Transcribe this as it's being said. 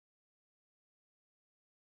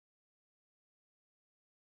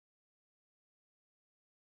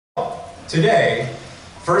today,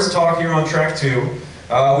 first talk here on track 2,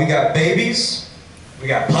 we got babies, we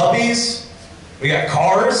got puppies, we got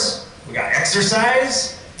cars, we got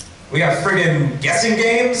exercise, we got friggin' guessing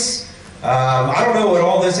games. I don't know what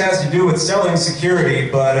all this has to do with selling security,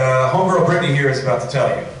 but homegirl Britney here is about to tell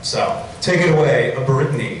you. So, take it away,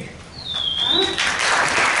 Britney.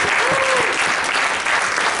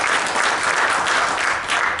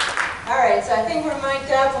 Alright, so I think we're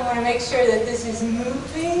mic'd up. I want to make sure that this is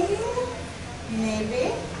moving.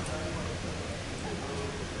 Maybe.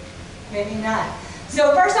 Maybe not.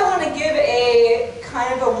 So first I want to give a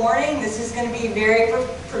kind of a warning. This is going to be very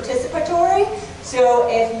participatory. So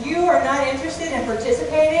if you are not interested in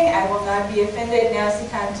participating, I will not be offended. Now's the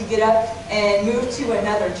time to get up and move to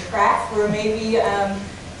another track where maybe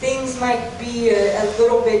things might be a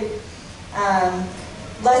little bit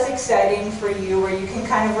less exciting for you, where you can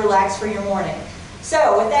kind of relax for your morning.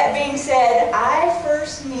 So with that being said, I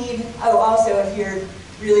first need, oh also if you're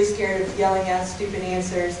really scared of yelling out stupid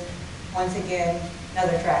answers, once again,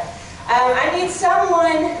 another track. I need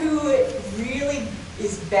someone who really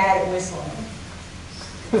is bad at whistling.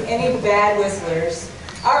 Any bad whistlers?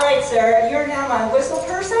 Alright sir, you're now my whistle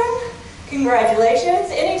person.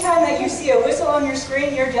 Congratulations. Anytime that you see a whistle on your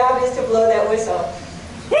screen, your job is to blow that whistle.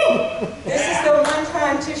 This is the one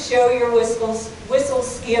time to show your whistle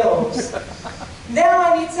skills. Now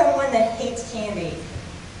I need someone that hates candy.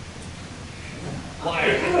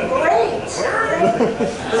 Great.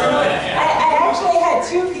 I actually had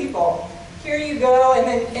 2 people. Here you go,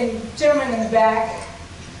 and gentleman in the back.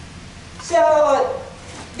 So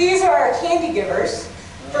these are our candy givers.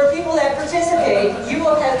 For people that participate, you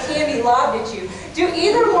will have candy lobbed at you. Do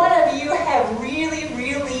either one of you have really,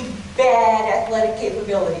 really bad athletic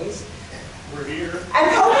capabilities? We're here. I'm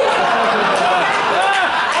hoping so.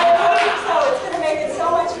 I'm hoping so. It's going to make it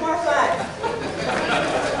so much more fun.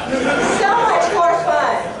 So much more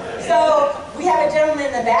fun. So we have a gentleman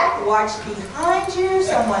in the back. Watch behind you.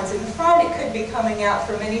 Someone's in front. It could be coming out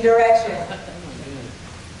from any direction.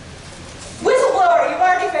 Whistleblower, you've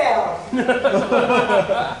already failed.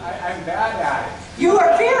 I'm bad at it. You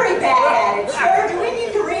are very bad at it, sir. Do we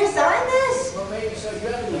need to reassign this? Well, maybe so. You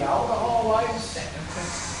have any alcohol wipes?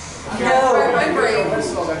 No. I'm bringing a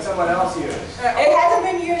whistle that someone else used. It hasn't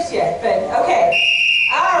been used yet, but okay.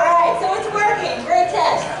 All right, so it's working. Great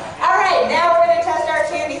test. All right, now we're going to test our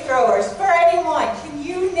candy throwers. For anyone, can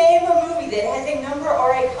you name a movie that has a number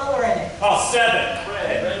or a color in it? Oh, 7.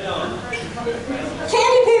 Red on.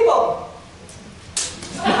 Candy people.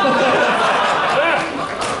 Things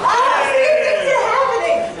are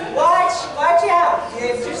happening. Watch out.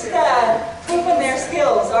 They've just proven their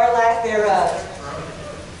skills or lack thereof.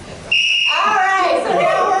 All right, so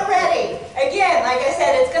now we're ready. Again, like I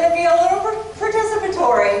said, it's going to be a little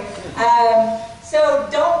participatory. So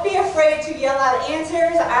don't be afraid to yell out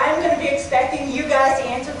answers. I'm going to be expecting you guys to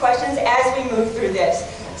answer questions as we move through this.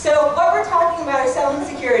 So what we're talking about is selling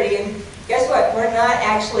security, and guess what? We're not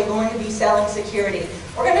actually going to be selling security.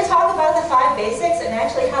 We're going to talk about the 5 basics and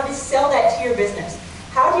actually how to sell that to your business.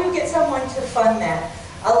 How do you get someone to fund that?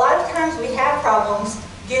 A lot of times we have problems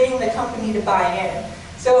getting the company to buy in.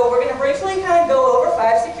 So we're going to briefly kind of go over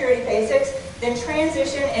 5 security basics, then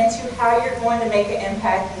transition into how you're going to make an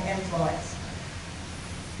impact and influence.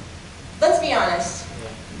 Let's be honest.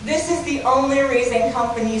 This is the only reason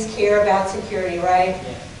companies care about security, right?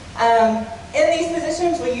 In these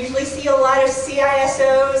positions, we usually see a lot of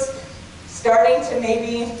CISOs starting to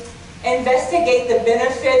maybe investigate the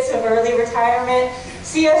benefits of early retirement.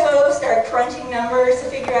 CFOs start crunching numbers to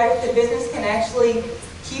figure out if the business can actually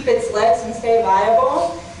keep its legs and stay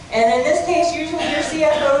viable. And in this case, usually your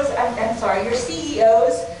your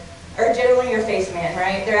CEOs are generally your face man,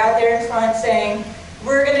 right? They're out there in front saying,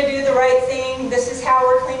 we're going to do the right thing, this is how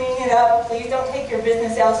we're cleaning it up, please don't take your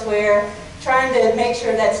business elsewhere, trying to make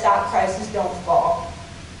sure that stock prices don't fall.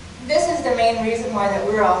 This is the main reason why that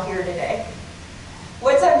we're all here today.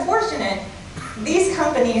 What's unfortunate, these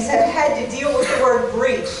companies have had to deal with the word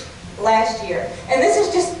breach last year. And this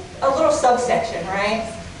is just a little subsection,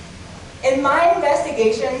 right? In my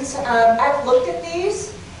investigations, I've looked at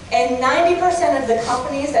these, and 90% of the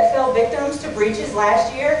companies that fell victims to breaches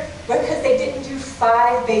last year were because they didn't do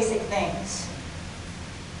 5 basic things.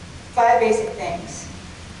 5 basic things.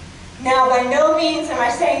 Now, by no means am I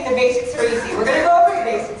saying the basics are easy. We're going to go over the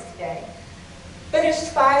basics today. But there's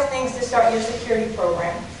 5 things to start your security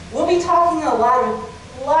program. We'll be talking a lot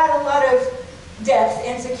of depth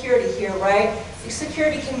in security here, right?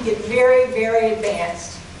 Security can get very, very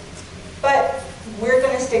advanced. But we're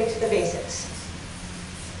going to stick to the basics.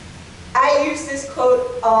 I use this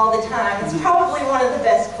quote all the time. It's probably one of the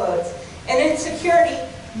best quotes. And in security,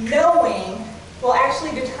 knowing will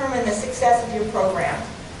actually determine the success of your program.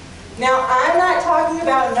 Now, I'm not talking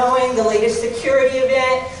about knowing the latest security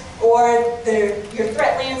event or your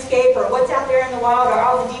threat landscape or what's out there in the wild or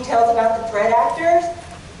all the details about the threat actors.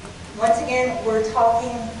 Once again, we're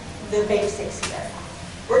talking the basics here.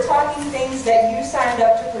 We're talking things that you signed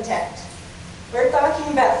up to protect. We're talking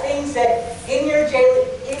about things that in your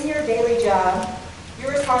daily job,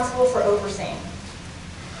 you're responsible for overseeing.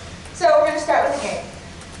 So we're going to start with a game.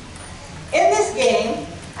 In this game,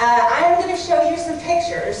 I'm going to show you some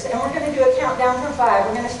pictures, and we're going to do a countdown from 5.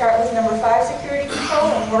 We're going to start with number 5, security control,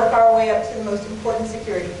 and work our way up to the most important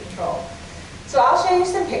security control. So I'll show you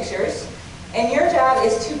some pictures, and your job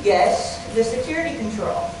is to guess the security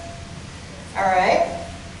control. All right?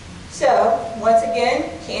 So, once again,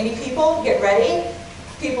 candy people, get ready.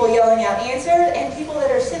 People yelling out answers, and people that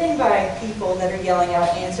are sitting by people that are yelling out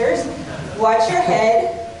answers. Watch your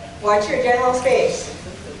head, watch your general space.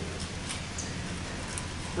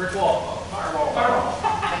 Brick wall. Firewall. Firewall.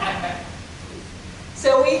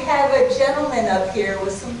 So we have a gentleman up here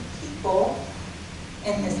with some people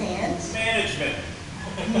in his hands. Management.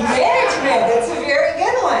 Management, that's a very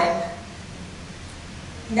good one.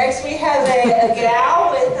 Next we have a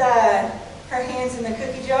gal with her hands in the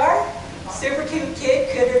cookie jar. Super cute kid,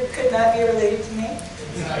 could or could not be related to me.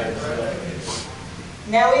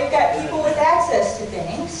 Now we've got people with access to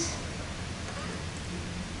things.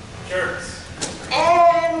 Jerks.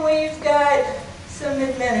 And we've got some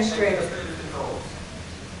administrators.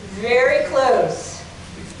 Very close.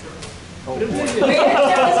 Management is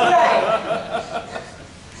right.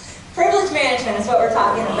 Privilege management is what we're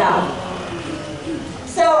talking about.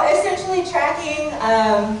 So essentially tracking,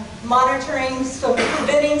 monitoring,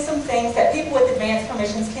 preventing some things that people with advanced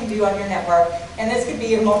permissions can do on your network. And this could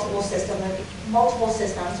be in multiple systems and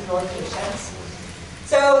locations.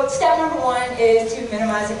 So step number 1 is to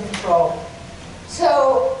minimize and control.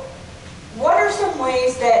 So what are some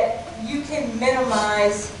ways that you can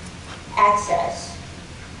minimize access?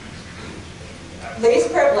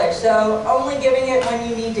 Least privilege, so only giving it when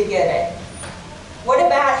you need to get it. What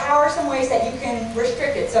about, how are some ways that you can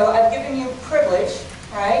restrict it? So I've given you privilege,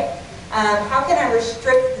 right? How can I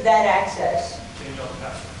restrict that access? Change all the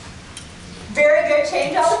passwords. Very good,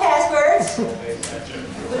 change all the passwords.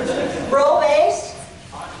 Role-based.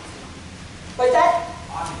 What's that?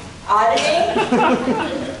 Auditing.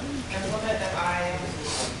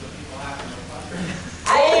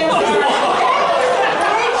 I am.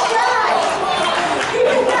 Great shot. You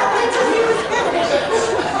did not wait till he was finished.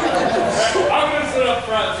 I'm going to sit up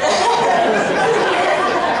front.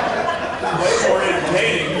 Way more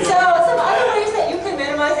entertaining. So some other ways that you can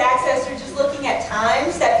minimize access are just looking at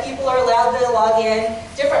times that people are allowed to log in,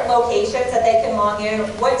 different locations that they can log in,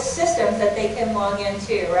 what systems that they can log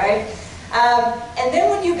into, right? And then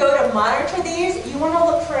when you go to monitor these, you want to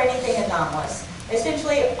look for anything anomalous.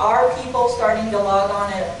 Essentially, are people starting to log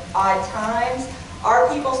on at odd times? Are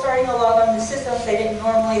people starting to log on to systems they didn't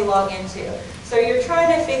normally log into? So you're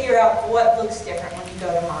trying to figure out what looks different when you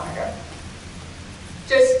go to monitor.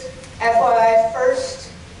 Just FYI,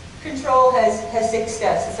 first control has 6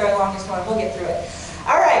 steps. It's our longest one. We'll get through it.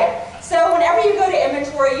 All right. So whenever you go to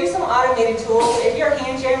inventory, use some automated tools. If you're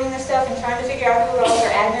hand jamming this stuff and trying to figure out who all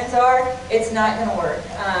your admins are, it's not going to work.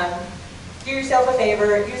 Do yourself a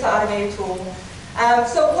favor. Use an automated tool.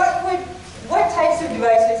 So what types of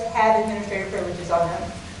devices have administrative privileges on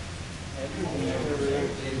them?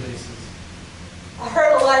 I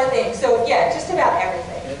heard a lot of things. So yeah, just about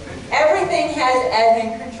everything. Everything has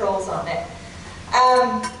admin controls on it.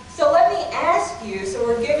 So let me ask you, so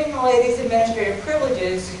we're giving the ladies administrative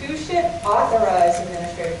privileges, who should authorize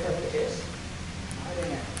administrative privileges? I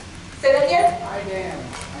am. Say that again? I am. I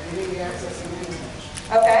can give you access to internet.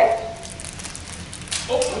 Okay.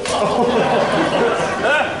 I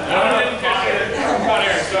didn't catch it. I'm caught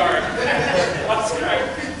here, sorry. That's correct.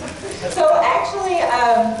 So actually,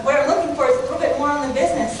 what I'm looking for is a little bit more on the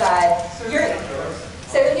business side. Say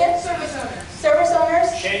that again? Service owners. Service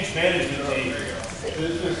owners? Change management team.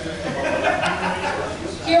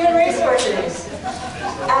 Human resources.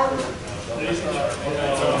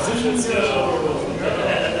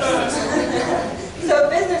 So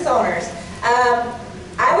business owners.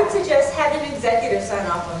 I would suggest have an executive sign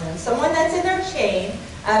off on them. Someone that's in their chain,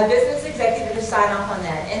 a business executive to sign off on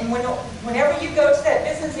that. And whenever you go to that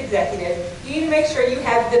business executive, you need to make sure you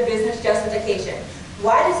have the business justification.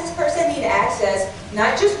 Why does this person need access,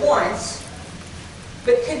 not just once,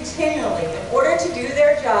 but continually? In order to do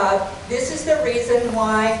their job, this is the reason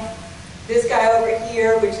why this guy over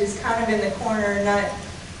here, which is kind of in the corner, not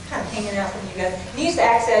kind of hanging out from you guys, needs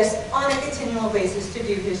access on a continual basis to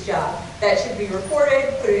do his job. That should be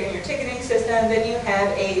recorded, put it in your ticketing system, then you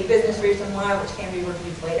have a business reason why, which can be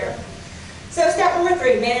reviewed later. So step number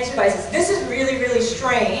 3, manage devices. This is really, really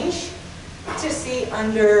strange to see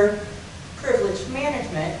under privilege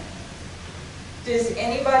management. Does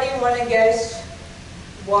anybody want to guess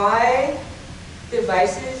why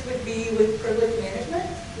devices would be with privilege management?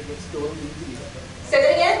 They get stolen. Say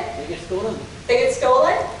that again? They get stolen. They get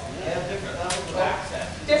stolen? They have different levels of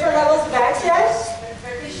access. Different levels of access?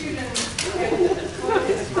 They're issued in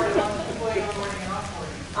as part of employee onboarding and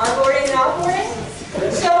offboarding. Onboarding and offboarding?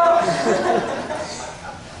 So,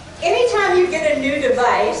 anytime you get a new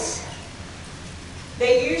device,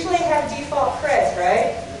 they usually have default creds,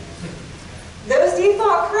 right? Those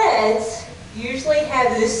default creds usually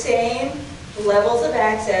have the same levels of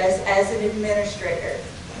access as an administrator.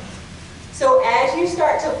 So as you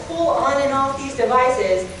start to pull on and off these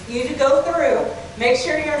devices, you need to go through, make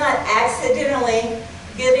sure you're not accidentally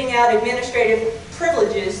giving out administrative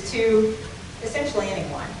privileges to essentially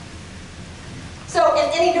anyone. So,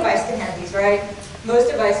 and any device can have these, right? Most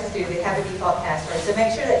devices do. They have a default password, so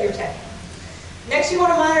make sure that you're checking. Next, you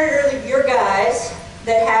want to monitor your guys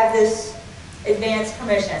that have this advanced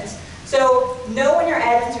permissions. So, know when your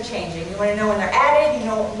admins are changing. You want to know when they're added. You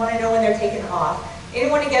want to know when they're taken off.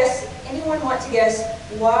 Anyone want to guess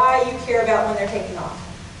why you care about when they're taken off?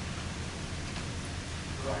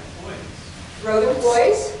 Rogue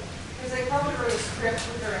employees. Because they probably wrote a script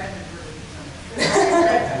with their admin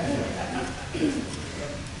version.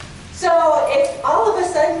 So if all of a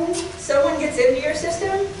sudden someone gets into your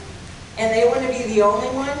system and they want to be the only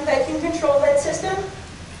one that can control that system,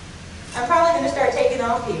 I'm probably going to start taking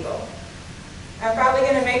off people. I'm probably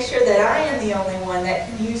going to make sure that I am the only one that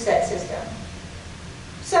can use that system.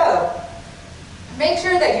 So make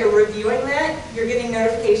sure that you're reviewing that, you're getting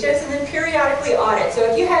notifications, and then periodically audit. So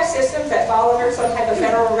if you have systems that fall under some type of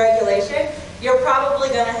federal regulation, you're probably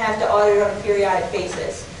going to have to audit on a periodic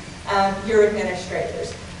basis, your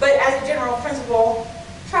administrators. But as a general principle,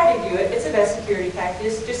 try to do it. It's the best security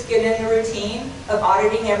practice. Just get in the routine of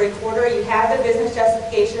auditing every quarter. You have the business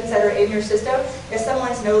justifications that are in your system. If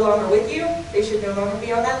someone's no longer with you, they should no longer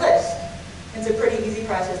be on that list. It's a pretty easy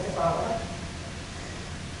process to follow.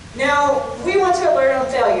 Now, we want to alert on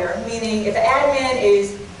failure, meaning if the admin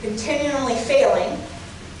is continually failing,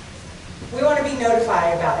 we want to be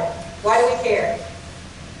notified about it. Why do we care?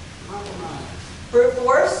 Brute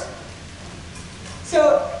force?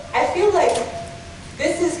 So, I feel like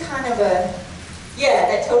this is kind of a, yeah,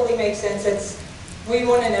 that totally makes sense. We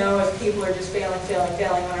want to know if people are just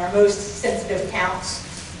failing on our most sensitive accounts.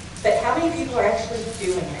 But how many people are actually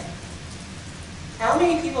doing it? How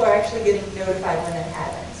many people are actually getting notified when that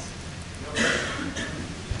happens?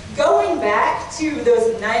 Going back to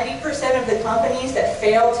those 90% of the companies that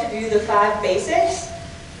fail to do the 5 basics,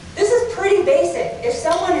 this is pretty basic. If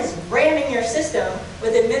someone is ramming your system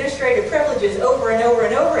with administrative privileges over and over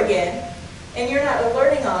and over again, and you're not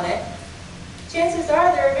alerting on it, chances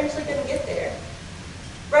are they're eventually going to get there.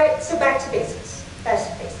 Right? So back to basics. Back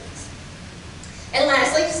to basics. And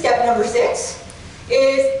lastly, step number 6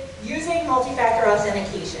 is using multi-factor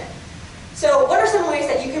authentication. So what are some ways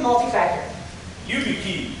that you can multi-factor?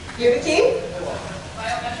 YubiKey. YubiKey?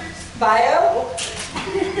 Biometrics? Bio?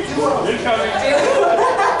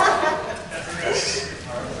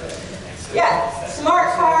 Yeah,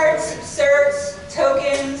 smart cards, certs,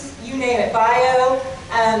 tokens, you name it, bio.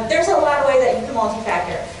 There's a lot of ways that you can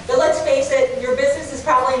multi-factor. But let's face it, your business is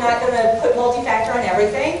probably not going to put multi-factor on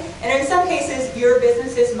everything. And in some cases, your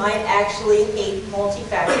businesses might actually hate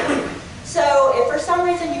multi-factor. So if for some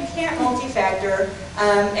reason you can't multi-factor,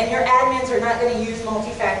 and your admins are not going to use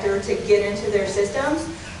multi-factor to get into their systems,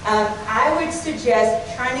 I would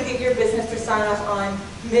suggest trying to get your business to sign off on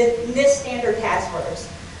NIST standard passwords.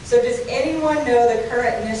 So does anyone know the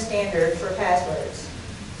current NIST standard for passwords?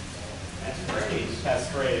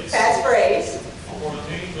 Passphrase. Passphrase.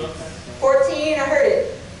 14, I heard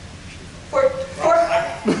it.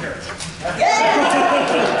 Yeah!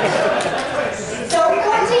 So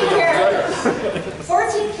 14 characters.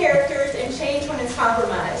 14 characters and change when it's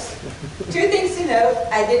compromised. 2 things to note,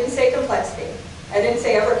 I didn't say complexity. I didn't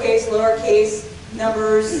say uppercase, lowercase,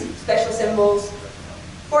 numbers, special symbols.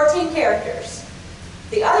 14 characters.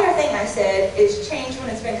 The other thing I said is change when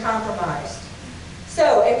it's been compromised.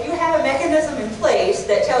 So if you have a mechanism in place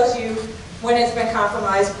that tells you when it's been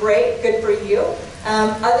compromised, great, good for you.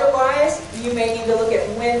 Otherwise, you may need to look at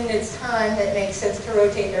when it's time that makes sense to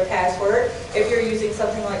rotate their password. If you're using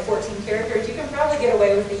something like 14 characters, you can probably get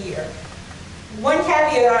away with a year. One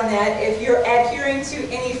caveat on that, if you're adhering to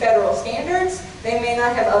any federal standards, they may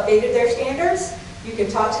not have updated their standards. You can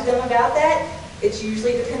talk to them about that. It's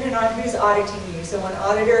usually dependent on who's auditing you. So one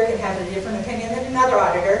auditor can have a different opinion than another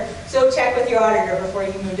auditor. So check with your auditor before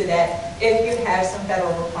you move to that if you have some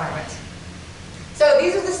federal requirements. So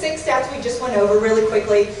these are the 6 steps we just went over really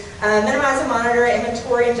quickly. Minimize and monitor,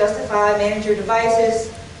 inventory and justify, manage your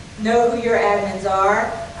devices, know who your admins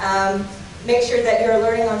are, make sure that you're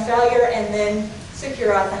alerting on failure, and then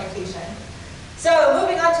secure authentication. So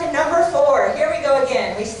moving on to number 4, here we go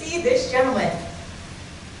again. We see this gentleman.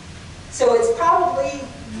 So it's probably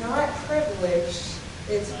not privileged,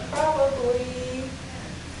 it's probably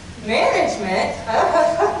management.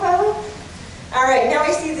 All right, now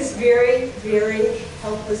we see this very, very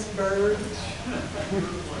helpless bird.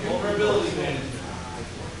 Vulnerability management.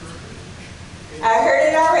 I heard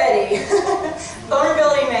it already.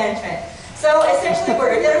 Vulnerability management. So essentially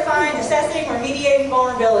we're identifying, assessing, remediating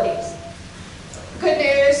vulnerabilities. Good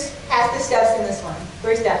news, half the steps in this one.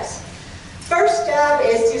 3 steps. First step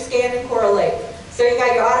is to scan and correlate. So you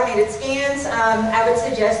got your automated scans. I would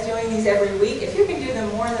suggest doing these every week. If you can do them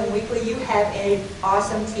more than weekly, you have an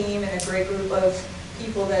awesome team and a great group of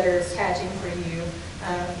people that are catching for you.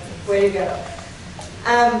 Way to go.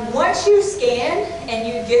 Once you scan and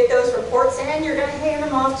you get those reports in, you're going to hand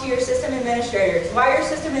them off to your system administrators. Why your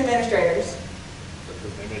system administrators?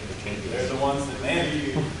 Because they make the changes. They're the ones that manage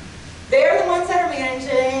you. They're the ones that are managing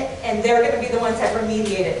it, and they're going to be the ones that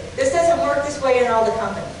remediate it. This doesn't work this way in all the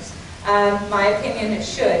companies. My opinion, it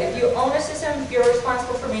should. If you own a system, if you're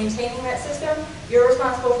responsible for maintaining that system, you're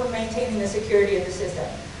responsible for maintaining the security of the system.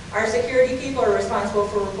 Our security people are responsible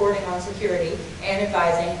for reporting on security and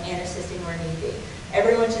advising and assisting where need be.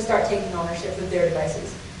 Everyone should start taking ownership of their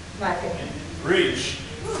devices, my opinion. Reach.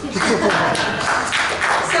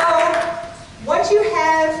 So, once you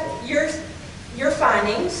have your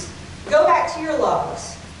findings, go back to your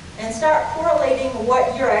logs and start correlating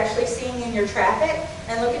what you're actually seeing in your traffic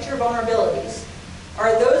and look at your vulnerabilities.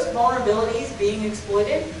 Are those vulnerabilities being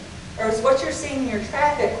exploited? Or is what you're seeing in your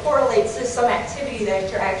traffic correlates to some activity that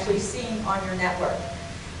you're actually seeing on your network?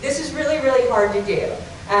 This is really, really hard to do.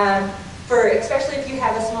 Especially if you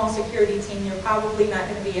have a small security team, you're probably not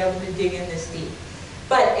going to be able to dig in this deep.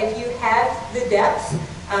 But if you have the depth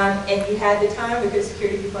and you have the time, because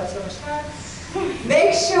security people have so much time,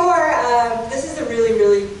 make sure this is a really,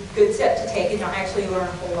 really good step to take, and you'll actually learn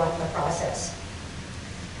a whole lot in the process.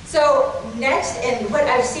 So next, and what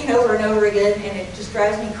I've seen over and over again, and it just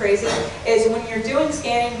drives me crazy, is when you're doing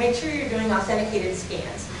scanning, make sure you're doing authenticated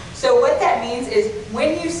scans. So what that means is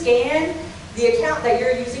when you scan, the account that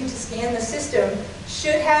you're using to scan the system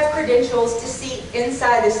should have credentials to see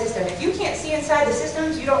inside the system. If you can't see inside the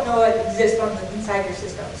systems, you don't know what exists inside your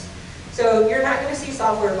systems. So you're not going to see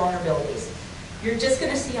software vulnerabilities. You're just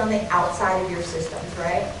going to see on the outside of your systems,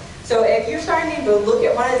 right? So if you're starting to look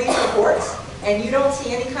at one of these reports and you don't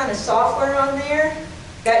see any kind of software on there,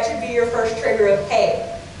 that should be your first trigger of,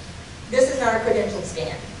 hey, this is not a credentialed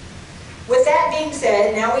scan. With that being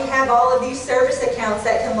said, now we have all of these service accounts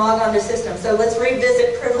that can log onto systems. So let's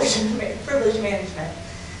revisit privilege management.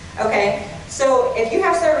 Okay, so if you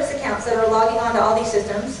have service accounts that are logging onto all these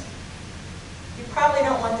systems, you probably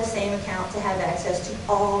don't want the same account to have access to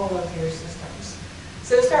all of your systems.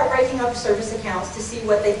 So start breaking up service accounts to see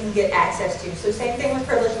what they can get access to. So same thing with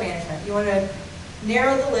privilege management. You want to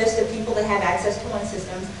narrow the list of people that have access to one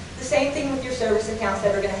system. The same thing with your service accounts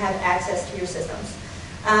that are going to have access to your systems.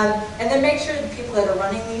 And then make sure the people that are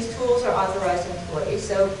running these tools are authorized employees.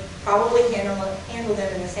 So probably handle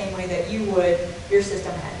them in the same way that you would your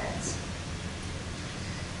system admins.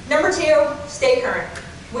 Number 2, stay current.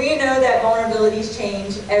 We know that vulnerabilities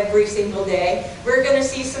change every single day. We're going to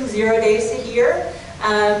see some 0 days to here.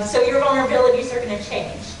 So your vulnerabilities are going to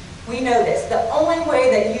change. We know this. The only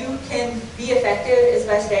way that you can be effective is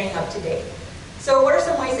by staying up to date. So what are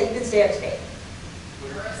some ways that you can stay up to date?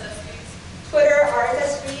 Twitter,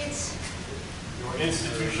 RSS feeds. Your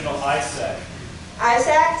institutional ISAC.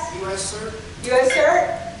 ISACs. US cert? US cert.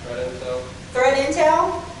 Threat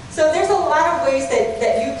intel. So there's a lot of ways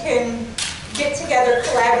that you can get together,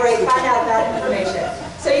 collaborate, find out about information.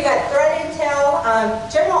 So you got threat intel,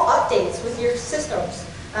 general updates with your systems,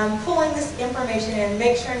 pulling this information in,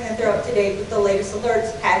 make sure that they're up to date with the latest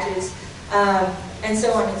alerts, patches, and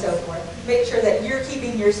so on and so forth. Make sure that you're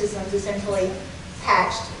keeping your systems essentially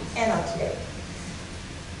patched and up to date.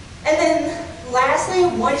 And then lastly,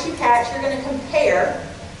 once you patch, you're going to compare.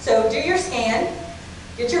 So do your scan,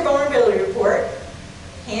 get your vulnerability report,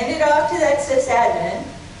 hand it off to that sysadmin,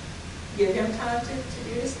 give him time to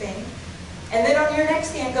do his thing, and then on your next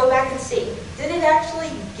scan, go back and see, did it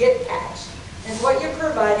actually get patched? is what you're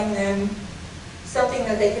providing them something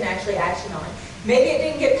that they can actually action on. Maybe it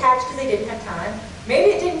didn't get patched because they didn't have time.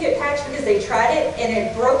 Maybe it didn't get patched because they tried it and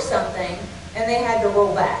it broke something and they had to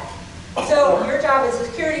roll back. So your job as a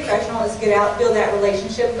security professional is to get out, build that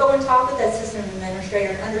relationship, go and talk with that system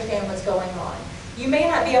administrator and understand what's going on. You may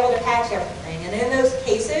not be able to patch everything, and in those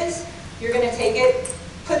cases, you're going to take it,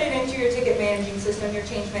 put it into your ticket managing system, your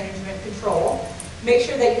change management control, make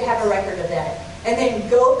sure that you have a record of that, and then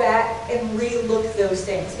go back and re-look those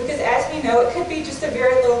things. Because as we know, it could be just a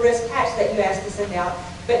very low risk patch that you asked to send out,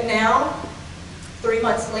 but now, 3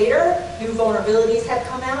 months later, new vulnerabilities have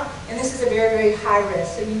come out, and this is a very, very high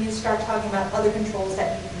risk. So you need to start talking about other controls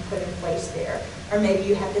that you can put in place there. Or maybe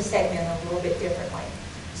you have to segment a little bit differently.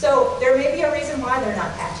 So there may be a reason why they're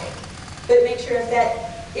not patching. But make sure if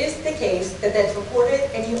that is the case, that that's reported,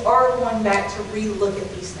 and you are going back to re-look at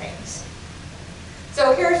these things.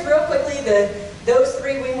 So here's real quickly those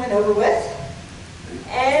 3 we went over with.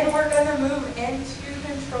 And we're going to move into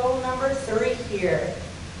control number 3 here.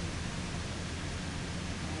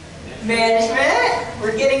 Management,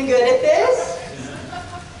 we're getting good at this.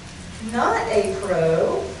 Not a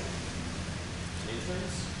pro.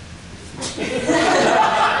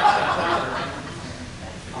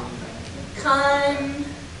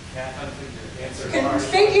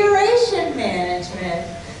 Configuration management.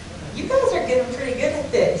 You guys are getting pretty good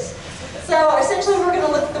at this. So essentially we're going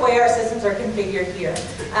to look at the way our systems are configured here.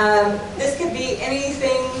 This could be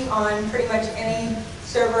anything on pretty much any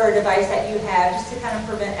server or device that you have, just to kind of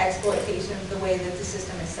prevent exploitation of the way that the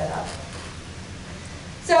system is set up.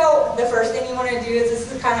 So the first thing you want to do is,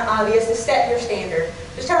 this is kind of obvious, is set your standard.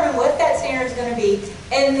 Determine what that standard is going to be,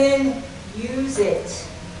 and then use it.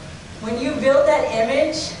 When you build that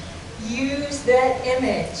image, use that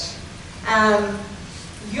image.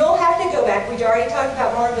 You'll have to go back. We already talked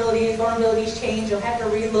about vulnerabilities. Vulnerabilities change. You'll have to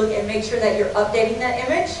relook and make sure that you're updating that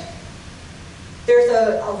image. There's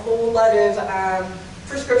a whole lot of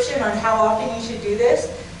prescription on how often you should do this,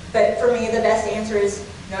 but for me the best answer is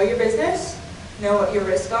know your business, know what your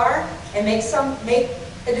risks are, and make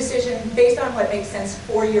a decision based on what makes sense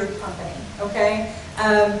for your company, okay?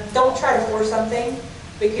 Don't try to force something,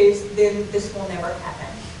 because then this will never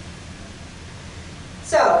happen.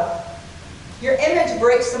 So, your image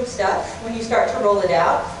breaks some stuff when you start to roll it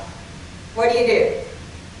out. What do?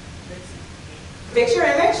 Fix your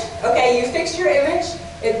image. Okay, you fixed your image.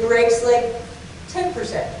 It breaks like 10%.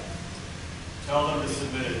 Tell them to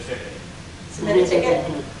submit a ticket. Submit a ticket.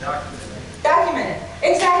 Document it.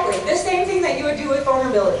 Exactly. The same thing that you would do with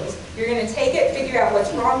vulnerabilities. You're going to take it, figure out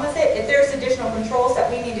what's wrong with it. If there's additional controls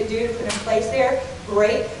that we need to do to put in place there,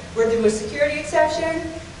 great. We'll do a security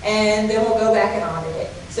exception, and then we'll go back and audit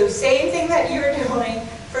it. So same thing that you're doing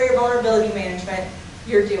for your vulnerability management,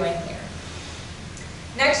 you're doing here.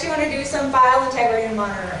 Next, you want to do some file integrity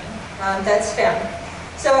monitoring. That's FIM.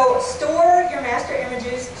 So store your master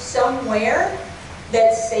images somewhere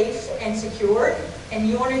that's safe and secured, and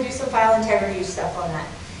you want to do some file integrity stuff on that.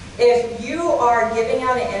 If you are giving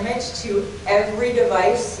out an image to every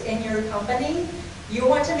device in your company, you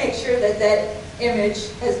want to make sure that that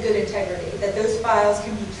image has good integrity, that those files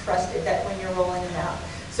can be trusted, that when you're rolling them out.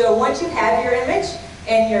 So once you have your image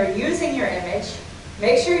and you're using your image,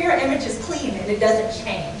 make sure your image is clean and it doesn't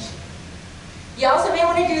change. You also may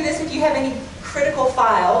want to do this if you have any critical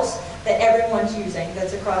files that everyone's using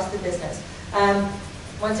that's across the business.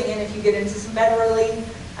 Once again, if you get into some federally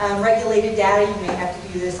regulated data, you may have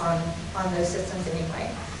to do this on those systems anyway.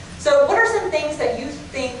 So what are some things that you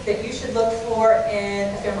think that you should look for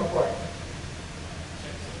in a FIM report?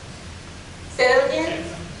 Say that again?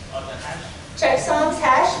 Checksums,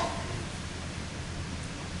 hash?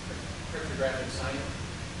 Cryptographic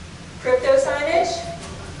signage. Crypto signage?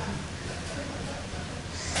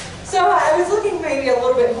 So I was looking maybe a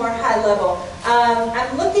little bit more high level.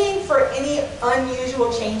 I'm looking for any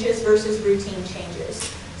unusual changes versus routine changes.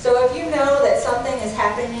 So if you know that something is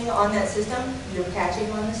happening on that system, you're patching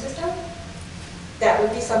on the system, that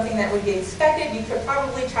would be something that would be expected. You could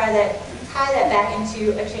probably tie that back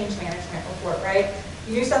into a change management report, right?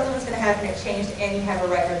 You knew something was going to happen, it changed, and you have a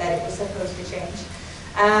record that it was supposed to change.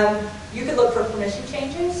 You could look for permission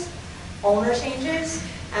changes, owner changes.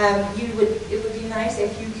 It would be nice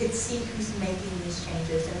if you could see who's making these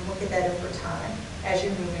changes and look at that over time as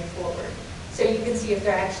you're moving forward. So you can see if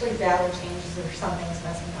they're actually valid changes or something's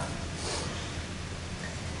messing up.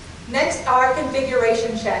 Next are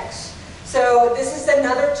configuration checks. So this is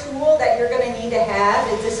another tool that you're going to need to have.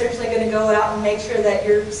 It's essentially going to go out and make sure that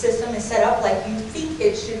your system is set up like you think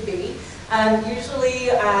it should be. Usually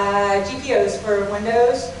GPOs for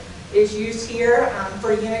Windows is used here.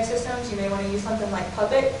 For Unix systems, you may want to use something like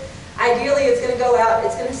Puppet. Ideally, it's going to go out,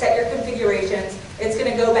 it's going to set your configurations, it's going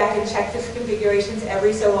to go back and check the configurations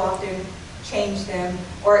every so often, change them,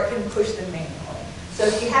 or it can push them manually. So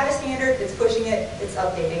if you have a standard, it's pushing it, it's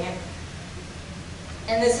updating it.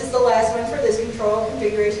 And this is the last one for this control,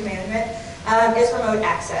 configuration management, is remote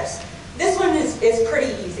access. This one is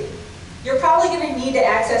pretty easy. You're probably going to need to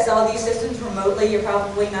access all these systems remotely. You're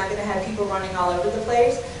probably not going to have people running all over the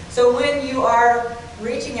place. So when you are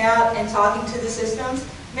reaching out and talking to the systems,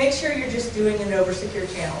 make sure you're just doing it over secure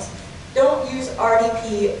channels. Don't use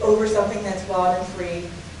RDP over something that's WAD and free.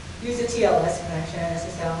 Use a TLS connection,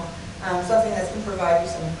 SSL, something that's going to provide you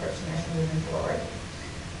some encryption as you're moving forward.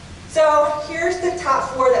 So here's the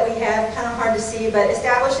top 4 that we have, kind of hard to see, but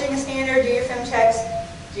establishing a standard, do your FIM checks,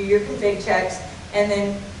 do your config checks, and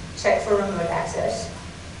then check for remote access.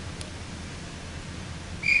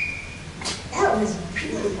 That was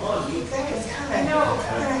really deep. That was kind of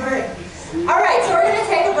hard. All right, so we're going to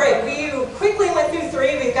take a break. We quickly went through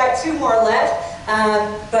 3. We've got 2 more left,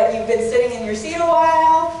 but you've been sitting in your seat a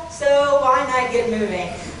while, so why not get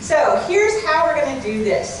moving? So here's how we're going to do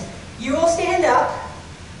this. You will stand up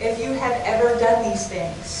if you have ever done these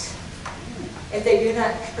things. If they do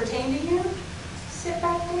not pertain to you, sit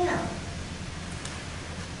back down.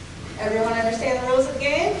 Everyone understand the rules of the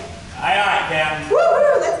game? Aye, aye, Captain.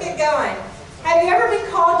 Woohoo! Let's get going. Have you ever been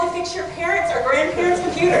called to fix your parents' or grandparents'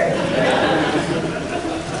 computer?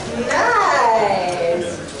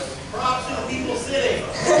 Nice. Props to the people sitting.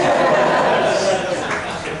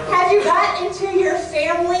 Have you got into your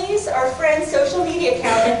family's or friend's social media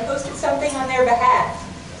account and posted something on their behalf?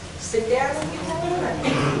 Sit down and you have fun.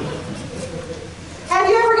 Have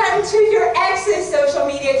you ever gotten to your ex's social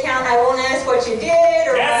media account? I won't ask what you did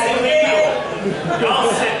or That's why you illegal. did.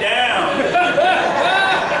 Don't sit down.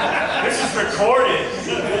 This is recorded.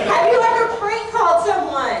 Have you ever prank called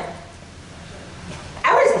someone?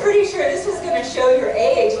 I was pretty sure this was going to show your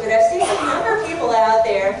age, but I've seen some younger people out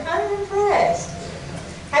there. I'm kind of impressed.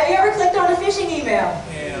 Have you ever clicked on a phishing email?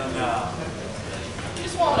 Hell no. You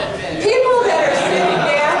just won't admit it. People that are sitting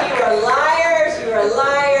down, you are liars, you are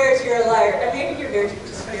liars, you're a liar. And maybe you're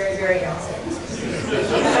just very, very innocent.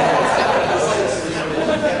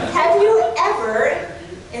 Have you ever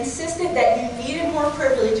insisted that you needed more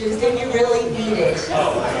privileges than you really needed?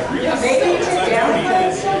 Maybe to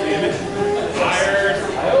download something? Fired.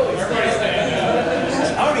 Everybody stand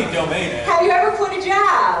up. I don't need domain name. Have you ever quit a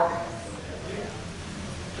job?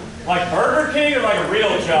 Like Burger King or like a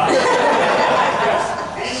real job?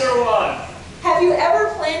 Either one. Have you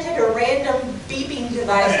ever planted a random beeping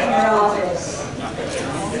device in your office?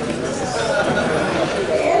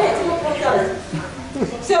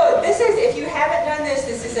 So this is, if you haven't done this,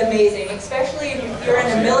 this is amazing, especially if you're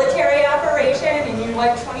in a military operation and you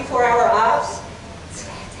want 24-hour ops. It's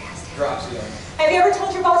fantastic. Drop ceiling. Have you ever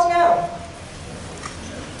told your boss no?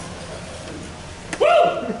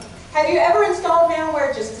 Woo! Have you ever installed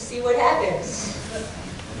malware just to see what happens?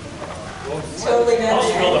 Totally I'll not.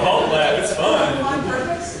 just build a home lab. It's fun. On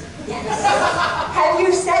purpose? Yes.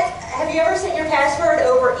 Have you ever sent your password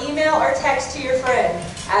over email or text to your friend?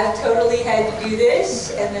 I've totally had to do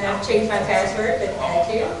this, and then I've changed my password, but had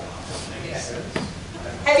to.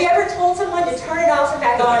 Have you ever told someone to turn it off and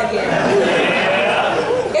back on again?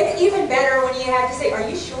 It's even better when you have to say, are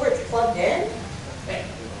you sure it's plugged in?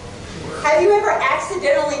 Have you ever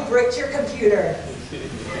accidentally bricked your computer?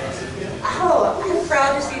 Oh, I'm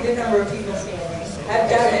proud to see the number of people standing. I've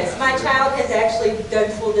done this. My child has actually done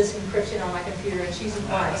full disk encryption on my computer, and she's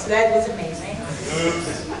one, so that was amazing.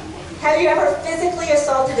 Have you ever physically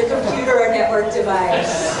assaulted a computer or network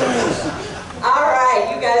device? All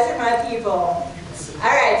right, you guys are my people. All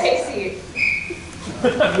right, take a seat. All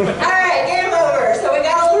right, game over. So we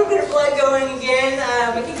got a little bit of blood going again.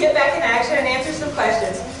 We can get back in action and answer some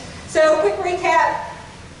questions. So quick recap.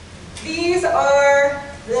 These are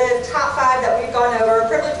the top 5 that we've gone over: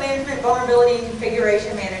 privilege management, vulnerability, and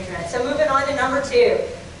configuration management. So moving on to number 2.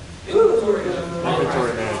 Inventory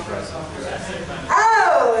management.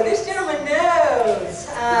 Oh, this gentleman knows.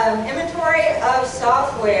 Inventory of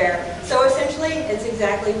software. So essentially, it's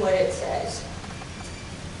exactly what it says.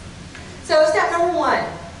 So step number 1.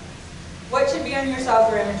 What should be on your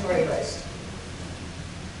software inventory list?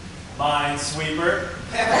 Minesweeper.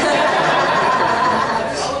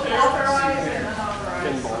 Authorized and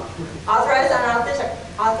unauthorized. Authorized,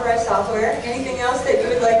 unauthorized software. Anything else that you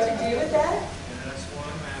would like to do with that?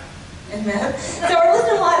 And map. So we're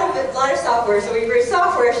listing a lot of software. So we agree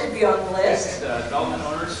software should be on the list. Development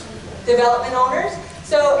owners. Development owners.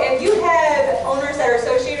 So if you have owners that are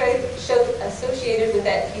associated with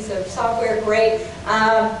that piece of software, great.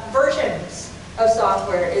 Versions of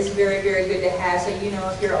software is very, very good to have so you know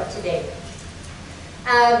if you're up to date.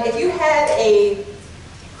 If you have a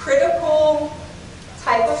critical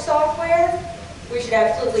type of software, we should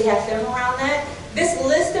absolutely have FIM around that. This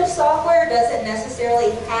list of software doesn't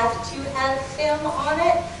necessarily have to have FIM on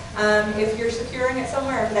it if you're securing it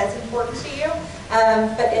somewhere, if that's important to you.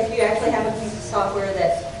 But if you actually have a piece of software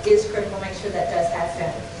that is critical, make sure that does have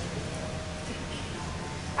FIM.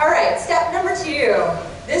 All right, step number 2.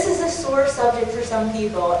 This is a sore subject for some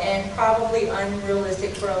people and probably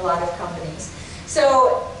unrealistic for a lot of companies.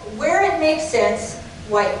 So where it makes sense,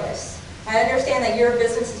 whitelist. I understand that your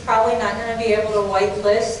business is probably not going to be able to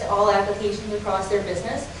whitelist all applications across their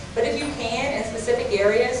business, but if you can in specific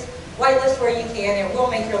areas, whitelist where you can. It will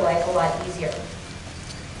make your life a lot easier.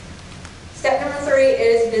 Step number 3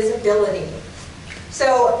 is visibility.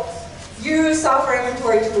 So use software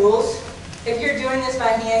inventory tools. If you're doing this by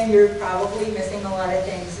hand, you're probably missing a lot of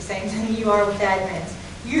things, the same thing you are with admins.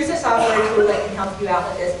 Use a software tool that can help you out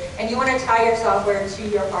with this, and you want to tie your software to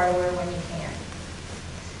your hardware when you can.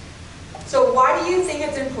 So why do you think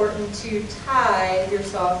it's important to tie your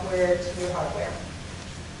software to your hardware?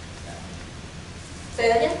 Say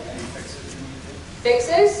that again?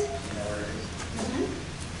 Fixes?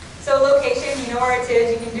 So location, you know where it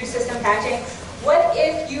is, you can do system patching. What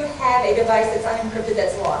if you have a device that's unencrypted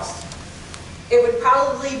that's lost? It would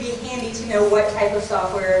probably be handy to know what type of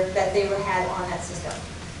software that they would have on that system.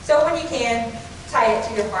 So when you can, tie it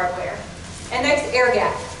to your hardware. And next, air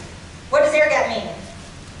gap. What does air gap mean?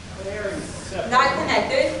 Not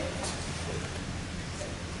connected.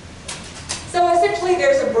 So essentially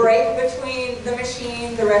there's a break between the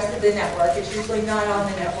machine, the rest of the network. It's usually not on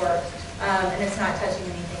the network, and it's not touching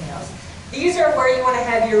anything else. These are where you want to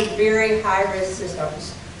have your very high-risk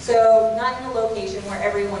systems. So not in a location where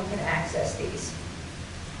everyone can access these.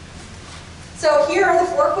 So here are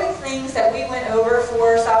the 4 quick things that we went over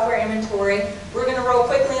for software inventory. We're going to roll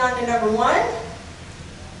quickly on to number 1.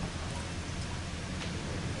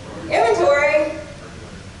 Inventory.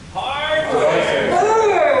 Hardware.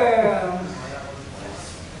 Boom.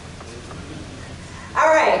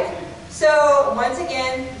 All right. So once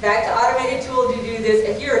again, back to automated tool to do this.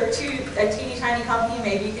 If you're a teeny tiny company,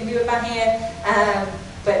 maybe you can do it by hand,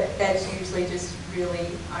 but that's usually just really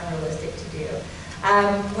unrealistic to do.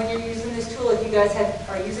 When you're using this tool, if you guys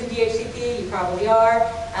are using DHCP, you probably are,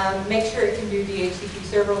 make sure it can do DHCP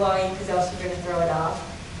server logging because else you're going to throw it off.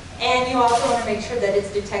 And you also want to make sure that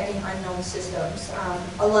it's detecting unknown systems.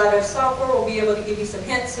 A lot of software will be able to give you some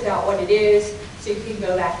hints about what it is, so you can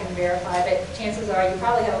go back and verify, but chances are you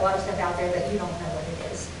probably have a lot of stuff out there that you don't know what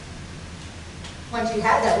it is. Once you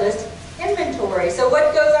have that list, inventory. So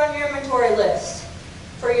what goes on your inventory list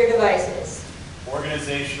for your devices?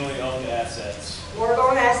 Organizationally owned assets.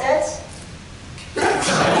 Work-owned assets?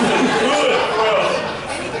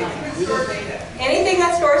 Anything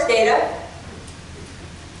that stores data.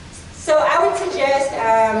 So I would suggest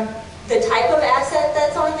the type of asset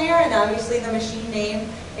that's on there, and obviously the machine name,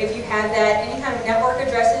 if you have that, any kind of network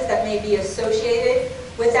addresses that may be associated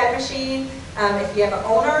with that machine. If you have an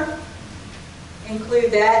owner,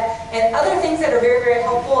 include that. And other things that are very, very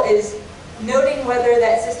helpful is noting whether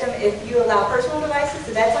that system, if you allow personal devices,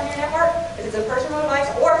 so that's on your network, if it's a personal device,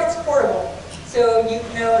 or if it's portable. So you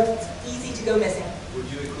know it's easy to go missing. Would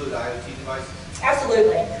you include IoT devices?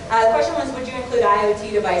 Absolutely. The question was, would you include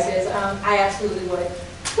IoT devices? I absolutely would.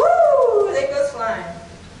 Woo! That goes flying.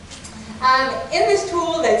 In this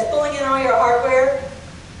tool that's pulling in all your hardware,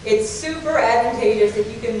 it's super advantageous if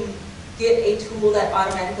you can get a tool that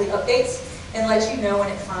automatically updates and lets you know when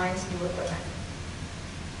it finds new equipment.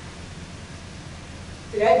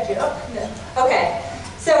 Did I jump? No. Okay.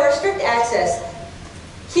 So restrict access.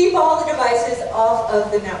 Keep all the devices off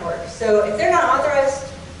of the network. So if they're not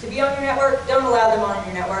authorized to be on your network, don't allow them on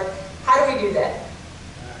your network. How do we do that?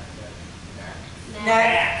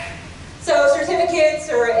 NAC. So certificates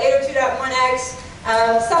or 802.1x,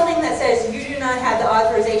 something that says you do not have the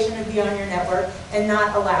authorization to be on your network and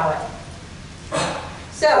not allow it.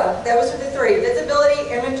 So those are the 3, visibility,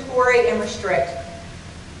 inventory, and restrict.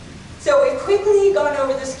 So we've quickly gone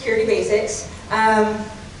over the security basics.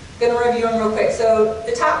 Going to review them real quick. So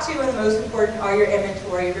the top 2 and the most important are your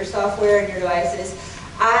inventory, your software, and your devices.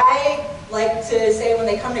 I like to say when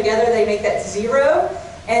they come together, they make that 0,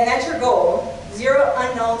 and that's your goal. 0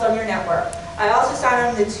 unknowns on your network. I also sign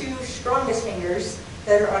on the 2 strongest fingers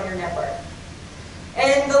that are on your network.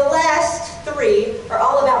 And the last 3 are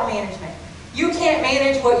all about management. You can't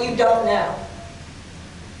manage what you don't know.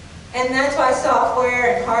 And that's why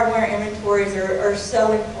software and hardware inventories are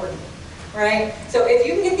so important, right? So if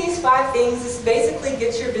you can get these 5 things, this basically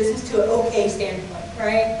gets your business to an okay standpoint,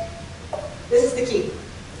 right? This is the key.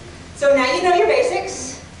 So now you know your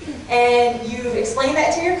basics, and you've explained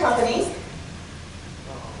that to your company,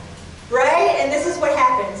 right? And this is what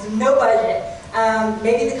happens, no budget.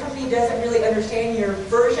 Maybe the company doesn't really understand your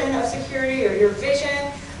version of security or your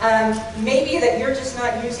vision. Maybe that you're just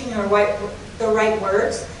not using the right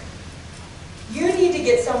words. You need to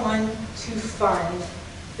get someone to fund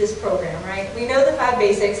this program, right? We know the 5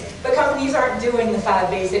 basics, but companies aren't doing the 5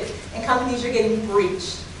 basics, and companies are getting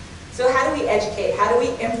breached. So how do we educate? How do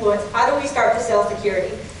we influence? How do we start to sell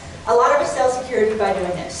security? A lot of us sell security by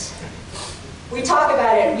doing this. We talk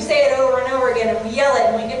about it, and we say it over and over again, and we yell it,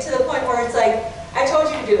 and we get to the point where it's like, I told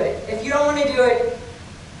you to do it. If you don't want to do it,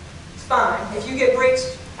 it's fine. If you get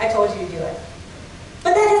breached, I told you to do it.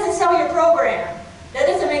 But that doesn't sell your program. That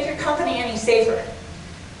doesn't make your company any safer.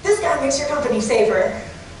 This guy makes your company safer.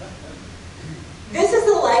 This is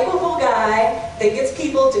the likable guy that gets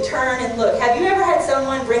people to turn and look. Have you ever had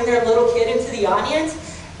someone bring their little kid into the audience?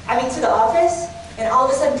 To the office? And all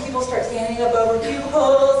of a sudden people start standing up over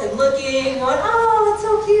cubicles and looking, going, oh, it's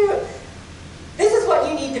so cute. This is what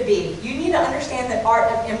you need to be. You need to understand the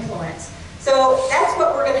art of influence. So that's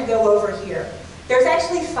what we're going to go over here. There's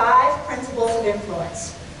actually 5 principles of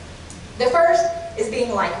influence. The first is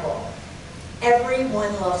being likable.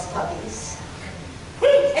 Everyone loves puppies.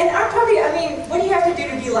 And our puppy, what do you have to do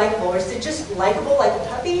to be likable? Is it just likable like a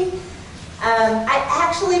puppy? I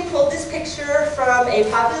actually pulled this picture from a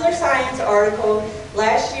Popular Science article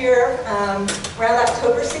last year, around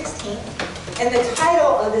October 16th. And the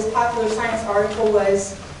title of this Popular Science article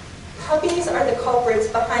was, "Puppies are the culprits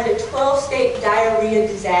behind a 12-state diarrhea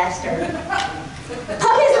disaster."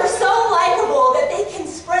 Puppies are so likable that they can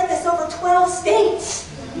spread this over 12 states.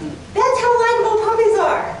 That's how likable puppies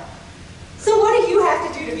are. So what do you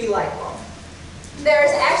have to do to be likable? There's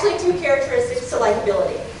actually 2 characteristics to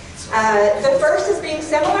likability. The first is being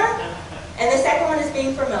similar, and the second one is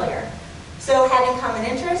being familiar. So having common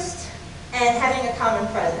interest and having a common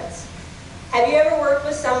presence. Have you ever worked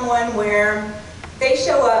with someone where they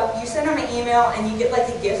show up, you send them an email, and you get like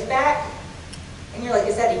a gift back, and you're like,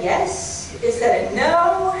 is that a yes? Is that a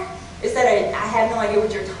no? Is that a, I have no idea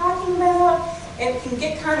what you're talking about? And it can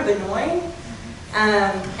get kind of annoying.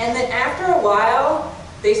 And then after a while,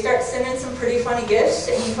 they start sending some pretty funny gifts,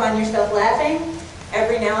 and you find yourself laughing.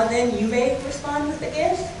 Every now and then, you may respond with a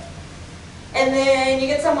gift. And then you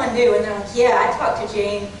get someone new, and they're like, yeah, I talked to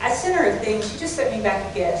Jane. I sent her a thing. She just sent me back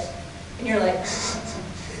a gift. And you're like,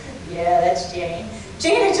 yeah, that's Jane.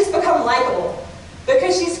 Jane has just become likable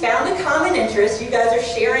because she's found a common interest. You guys are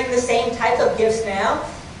sharing the same type of gifts now,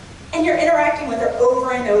 and you're interacting with her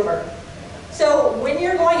over and over. So when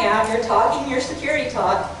you're going out, you're talking your security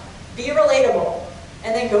talk, be relatable,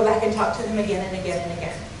 and then go back and talk to them again and again and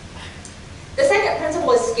again. The second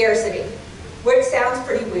principle is scarcity, which sounds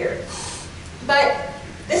pretty weird. But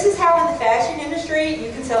this is how in the fashion industry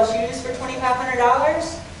you can sell shoes for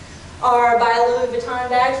 $2,500 or buy a Louis Vuitton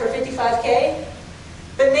bag for $55K.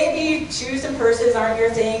 But maybe shoes and purses aren't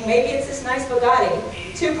your thing. Maybe it's this nice Bugatti,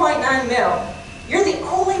 2.9 mil. You're the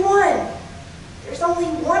only one. There's only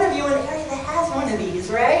one of you in the area that has one of these,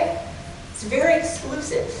 right? It's very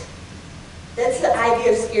exclusive. That's the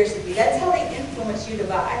idea of scarcity. That's how they influence you to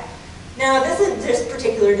buy. Now, this isn't just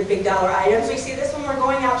particular to big dollar items. We see this when we're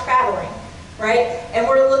going out traveling, right? And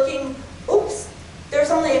we're looking, oops,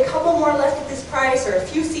 there's only a couple more left at this price, or a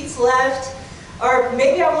few seats left, or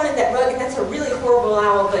maybe I wanted that rug and that's a really horrible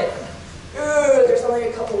owl, but there's only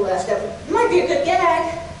a couple left. That might be a good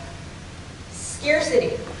gag.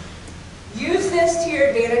 Scarcity. Use this to your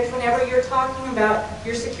advantage whenever you're talking about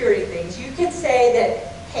your security things. You could say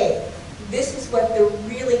that, hey, this is what the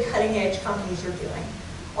really cutting edge companies are doing.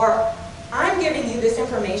 Or, I'm giving you this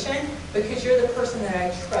information because you're the person that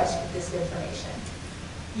I trust with this information.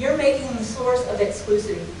 You're making the source of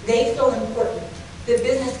exclusivity. They feel important. The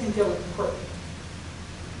business can feel important.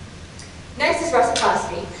 Next is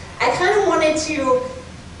reciprocity. I kind of wanted to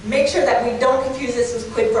make sure that we don't confuse this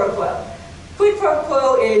with quid pro quo. Quid pro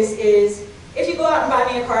quo is if you go out and buy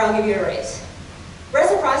me a car, I'll give you a raise.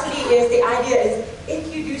 Reciprocity is, the idea is,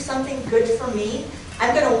 if you do something good for me,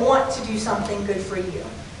 I'm going to want to do something good for you.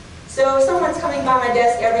 So if someone's coming by my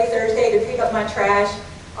desk every Thursday to pick up my trash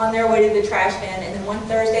on their way to the trash bin, and then one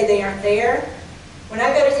Thursday they aren't there, when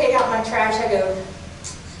I go to take out my trash, I go,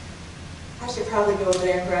 I should probably go over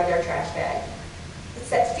there and grab their trash bag. It's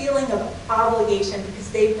that feeling of obligation because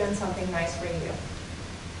they've done something nice for you.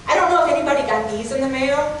 I don't know if anybody got these in the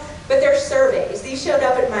mail, but they're surveys. These showed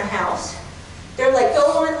up at my house. They're like, go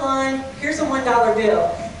online, here's a $1 bill.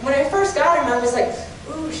 When I first got them, I was like,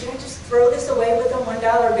 ooh, should I just throw this away with a $1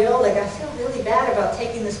 bill, like I feel really bad about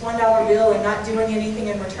taking this $1 bill and not doing anything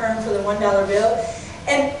in return for the $1 bill.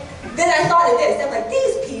 And then I thought of this, I'm like,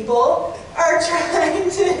 these people are trying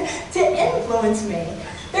to influence me.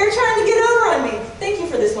 They're trying to get over on me. Thank you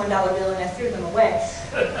for this $1 bill, and I threw them away.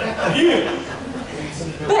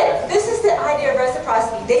 But this is the idea of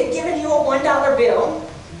reciprocity. They've given you a $1 bill,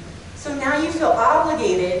 so now you feel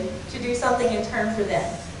obligated to do something in turn for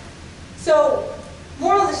them. So,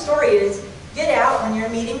 moral of the story is, get out when you're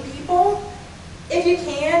meeting people. If you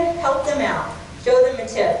can, help them out. Show them a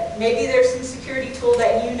tip. Maybe there's some security tool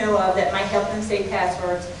that you know of that might help them save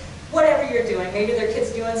passwords. Whatever you're doing, maybe their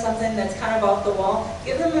kid's doing something that's kind of off the wall,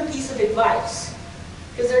 give them a piece of advice,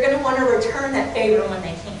 because they're going to want to return that favor when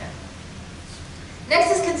they can.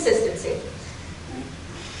 Next is consistency.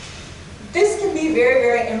 This can be very,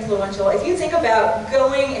 very influential. If you think about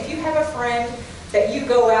going, if you have a friend that you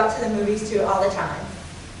go out to the movies to all the time,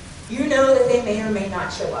 you know that they may or may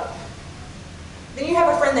not show up. Then you have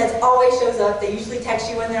a friend that always shows up, they usually text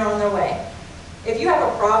you when they're on their way. If you have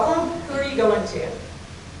a problem, who are you going to?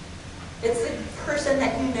 It's the person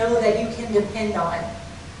that you know that you can depend on.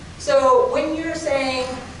 So when you're saying,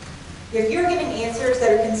 if you're giving answers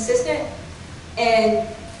that are consistent and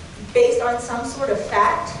based on some sort of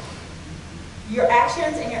fact, your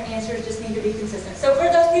actions and your answers just need to be consistent. So for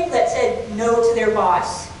those people that said no to their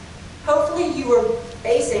boss, hopefully you were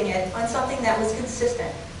basing it on something that was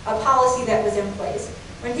consistent, a policy that was in place.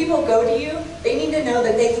 When people go to you, they need to know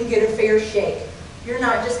that they can get a fair shake. You're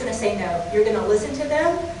not just going to say no. You're going to listen to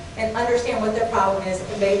them and understand what their problem is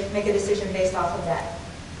and make a decision based off of that.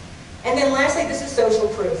 And then lastly, this is social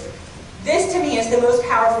proof. This to me is the most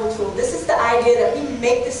powerful tool. This is the idea that we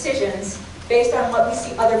make decisions based on what we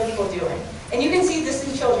see other people doing. And you can see this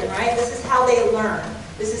in children, right? This is how they learn.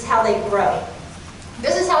 This is how they grow.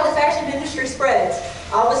 This is how the fashion industry spreads.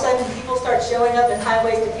 All of a sudden people start showing up in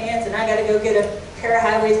high-waisted pants and I gotta go get a pair of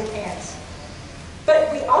high-waisted pants.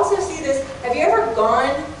 But we also see this, have you ever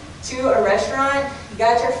gone to a restaurant, you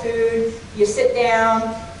got your food, you sit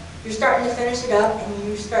down, you're starting to finish it up, and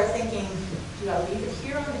you start thinking, do I leave it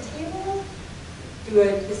here on the table?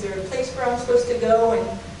 Is there a place where I'm supposed to go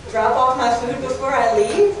and drop off my food before I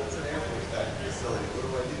leave?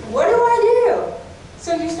 What do I do?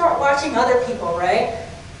 So you start watching other people, right?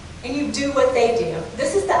 And you do what they do.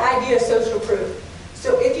 This is the idea of social proof.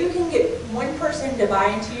 So if you can get one person to buy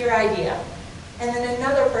into your idea, and then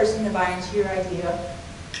another person to buy into your idea,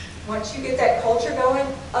 once you get that culture going,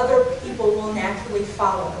 other people will naturally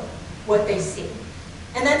follow what they see.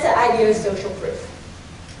 And that's the idea of social proof.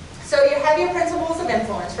 So you have your principles of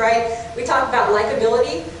influence, right? We talk about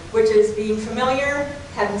likability, which is being familiar,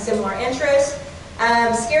 having similar interests.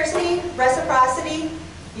 Scarcity, reciprocity,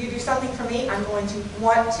 you do something for me, I'm going to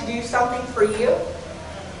want to do something for you.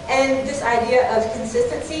 And this idea of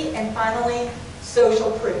consistency, and finally,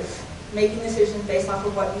 social proof, making decisions based off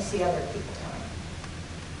of what you see other people doing.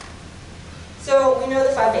 So we know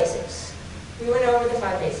the 5 basics. We went over the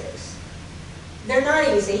 5 basics. They're not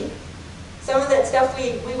easy. Some of that stuff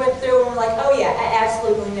we went through and we're like, oh yeah, I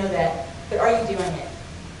absolutely know that, but are you doing it?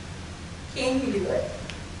 Can you do it?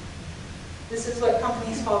 This is what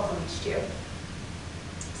companies fall from each year.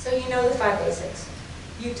 So you know the 5 basics.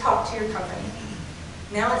 You talk to your company.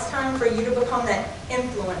 Now it's time for you to become that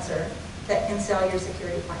influencer that can sell your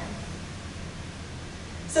security plan.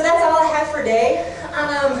 So that's all I have for today.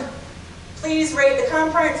 Please rate the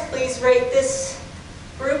conference. Please rate this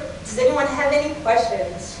group. Does anyone have any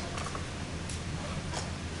questions?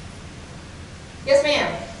 Yes,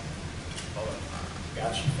 ma'am.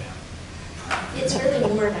 Got you, fam. It's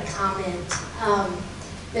really more of a comment,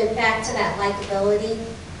 but back to that likability,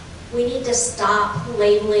 we need to stop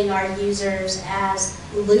labeling our users as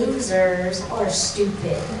losers or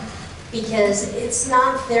stupid, because it's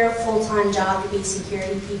not their full-time job to be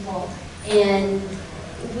security people, and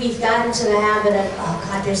we've gotten to the habit of, oh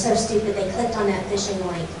God, they're so stupid, they clicked on that phishing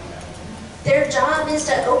link. Their job is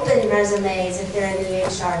to open resumes if they're in the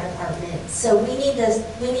HR department. So we need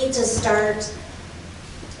to start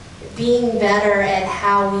being better at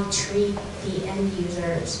how we treat the end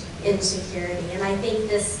users in security. And I think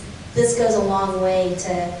this goes a long way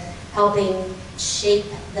to helping shape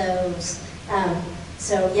those.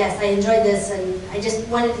 So yes, I enjoyed this, and I just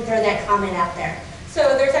wanted to throw that comment out there. So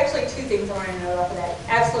there's actually 2 things I want to note off of that.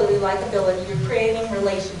 Absolutely likability. You're creating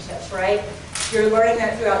relationships, right? You're learning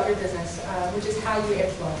that throughout your business, which is how you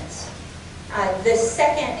influence. The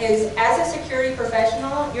second is, as a security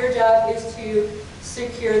professional, your job is to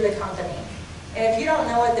secure the company. And if you don't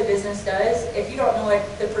know what the business does, if you don't know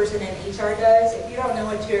what the person in HR does, if you don't know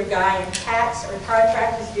what your guy in tax or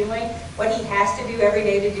contract is doing, what he has to do every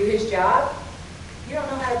day to do his job, you don't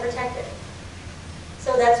know how to protect it.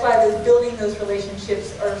 So that's why building those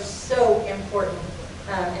relationships are so important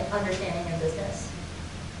in understanding your business.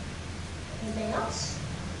 Anything else?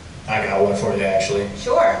 I got one for you, actually.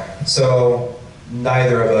 Sure. So,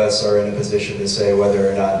 neither of us are in a position to say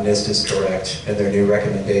whether or not NIST is correct in their new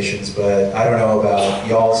recommendations, but I don't know about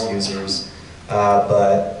y'all's users.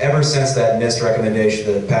 But ever since that NIST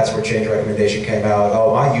recommendation, the password change recommendation came out,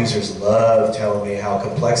 oh, my users love telling me how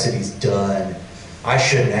complexity's done. I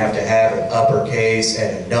shouldn't have to have an uppercase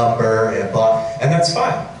and a number and a blah, and that's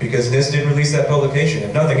fine, because NIST did release that publication.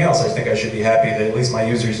 If nothing else, I think I should be happy that at least my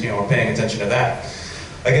users, are paying attention to that.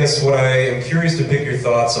 I guess what I am curious to pick your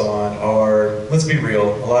thoughts on are, let's be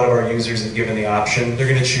real, a lot of our users have given the option, they're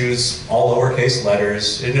going to choose all lowercase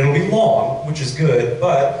letters, and it'll be long, which is good,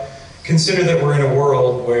 but consider that we're in a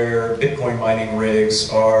world where Bitcoin mining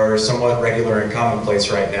rigs are somewhat regular and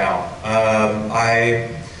commonplace right now.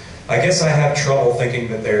 I guess I have trouble thinking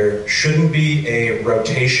that there shouldn't be a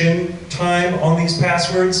rotation time on these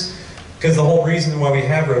passwords, because the whole reason why we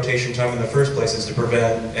have rotation time in the first place is to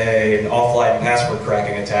prevent an offline password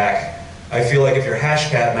cracking attack. I feel like if your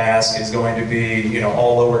hashcat mask is going to be,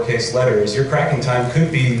 all lowercase letters, your cracking time could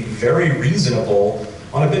be very reasonable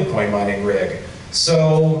on a Bitcoin mining rig.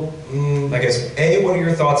 So, I guess, A, what are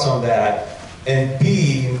your thoughts on that? And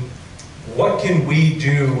B, what can we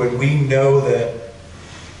do when we know that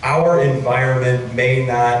our environment may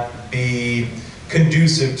not be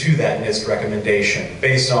conducive to that NIST recommendation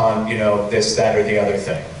based on, this, that, or the other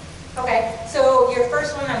thing? Okay, so your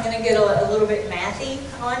first one, I'm going to get a little bit mathy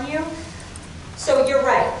on you. So you're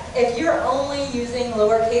right. If you're only using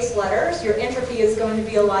lowercase letters, your entropy is going to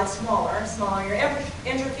be a lot smaller. Smaller your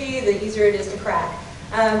entropy, the easier it is to crack.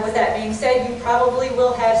 With that being said, you probably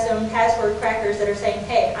will have some password crackers that are saying,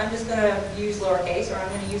 hey, I'm just going to use lowercase, or I'm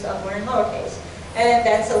going to use upward and lowercase. And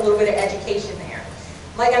that's a little bit of education there.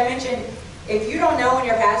 Like I mentioned, if you don't know when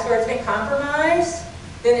your password's been compromised,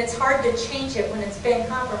 then it's hard to change it when it's been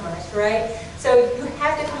compromised, right? So you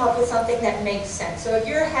have to come up with something that makes sense. So if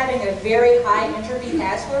you're having a very high entropy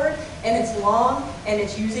password, and it's long, and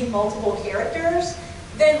it's using multiple characters,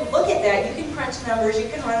 then look at that. You can crunch numbers, you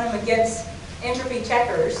can run them against entropy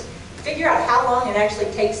checkers, figure out how long it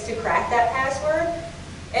actually takes to crack that password,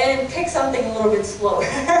 and pick something a little bit slower,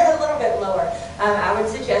 a little bit lower. I would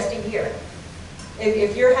suggest a year.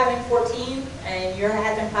 If you're having 14 and you're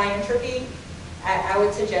having high entropy, I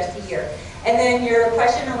would suggest a year. And then your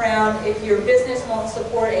question around if your business won't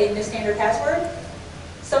support a misstandard password,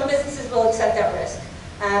 some businesses will accept that risk.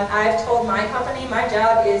 I've told my company, my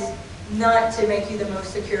job is not to make you the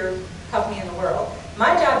most secure company in the world.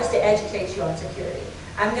 My job is to educate you on security.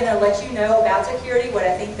 I'm going to let you know about security, what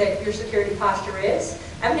I think that your security posture is.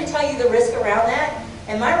 I'm going to tell you the risk around that,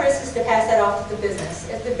 and my risk is to pass that off to the business.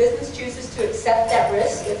 If the business chooses to accept that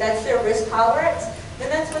risk, if that's their risk tolerance, then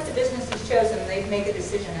that's what the business has chosen. They've made a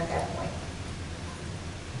decision at that point.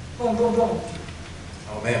 Boom, boom, boom.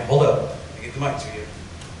 Oh man, hold up. Let me get the mic to you.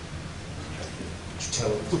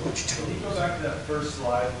 Can you go back to that first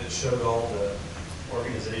slide that showed all the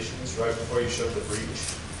organizations right before you showed the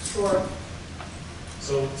breach? Sure.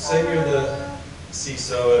 So say you're the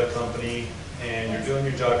CISO at a company and you're doing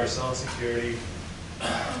your job, you're selling security,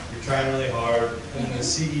 you're trying really hard, and then the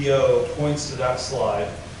CEO points to that slide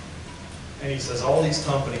and he says all these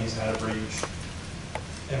companies had a breach.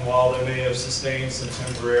 And while they may have sustained some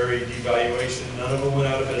temporary devaluation, none of them went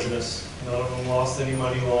out of business, none of them lost any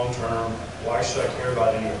money long term. Why should I care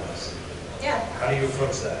about any of this? Yeah. How do you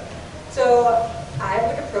approach that? So I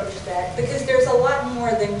would approach that because there's a lot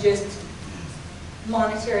more than just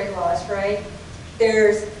monetary loss, right?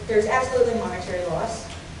 There's absolutely monetary loss.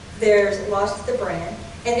 There's loss to the brand.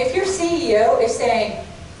 And if your CEO is saying,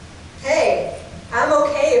 hey, I'm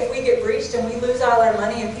okay if we get breached and we lose all our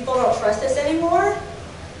money and people don't trust us anymore,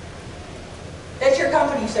 that's your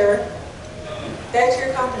company, sir. That's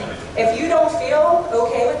your company. If you don't feel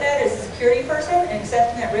okay with that as a security person and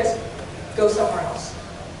accepting that risk, go somewhere else.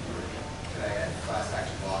 Can I add class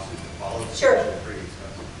action lawsuits that follow? Sure. Pretty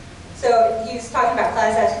expensive. So he's talking about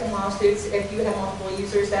class action lawsuits. If you have multiple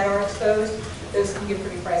users that are exposed, those can get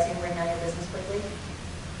pretty pricey and bring down your business quickly.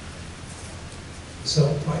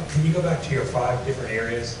 So, Mike, can you go back to your 5 different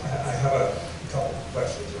areas? I have a couple of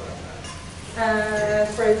questions around that.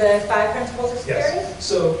 For the 5 principles of security? Yes.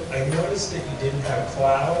 So, I noticed that you didn't have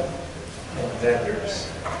cloud and vendors,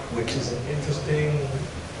 which is an interesting,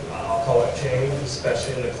 I'll call it change,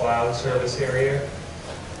 especially in the cloud service area.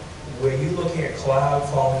 Were you looking at cloud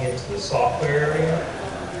falling into the software area?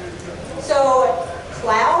 So,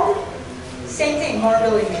 cloud, same thing,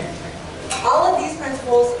 vulnerability management. All of these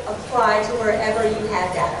principles apply to wherever you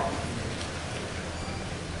have data.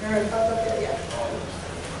 Remember the up there?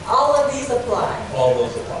 Yeah. All of these apply. All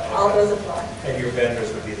those apply. All those apply. And your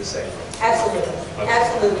vendors would be the same. Absolutely. Okay.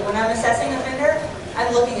 Absolutely. When I'm assessing a vendor,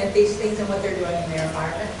 I'm looking at these things and what they're doing in their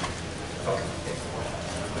environment. Okay.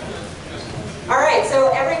 All right,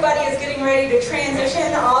 so everybody is getting ready to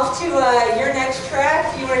transition off to your next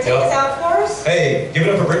track. If you want to take us out for us? Hey, give it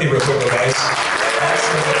up for Britney real quick, though, guys.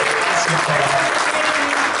 Awesome.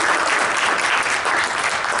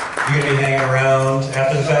 You're going to be hanging around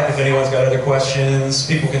after the fact if anyone's got other questions.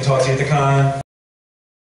 People can talk to you at the con.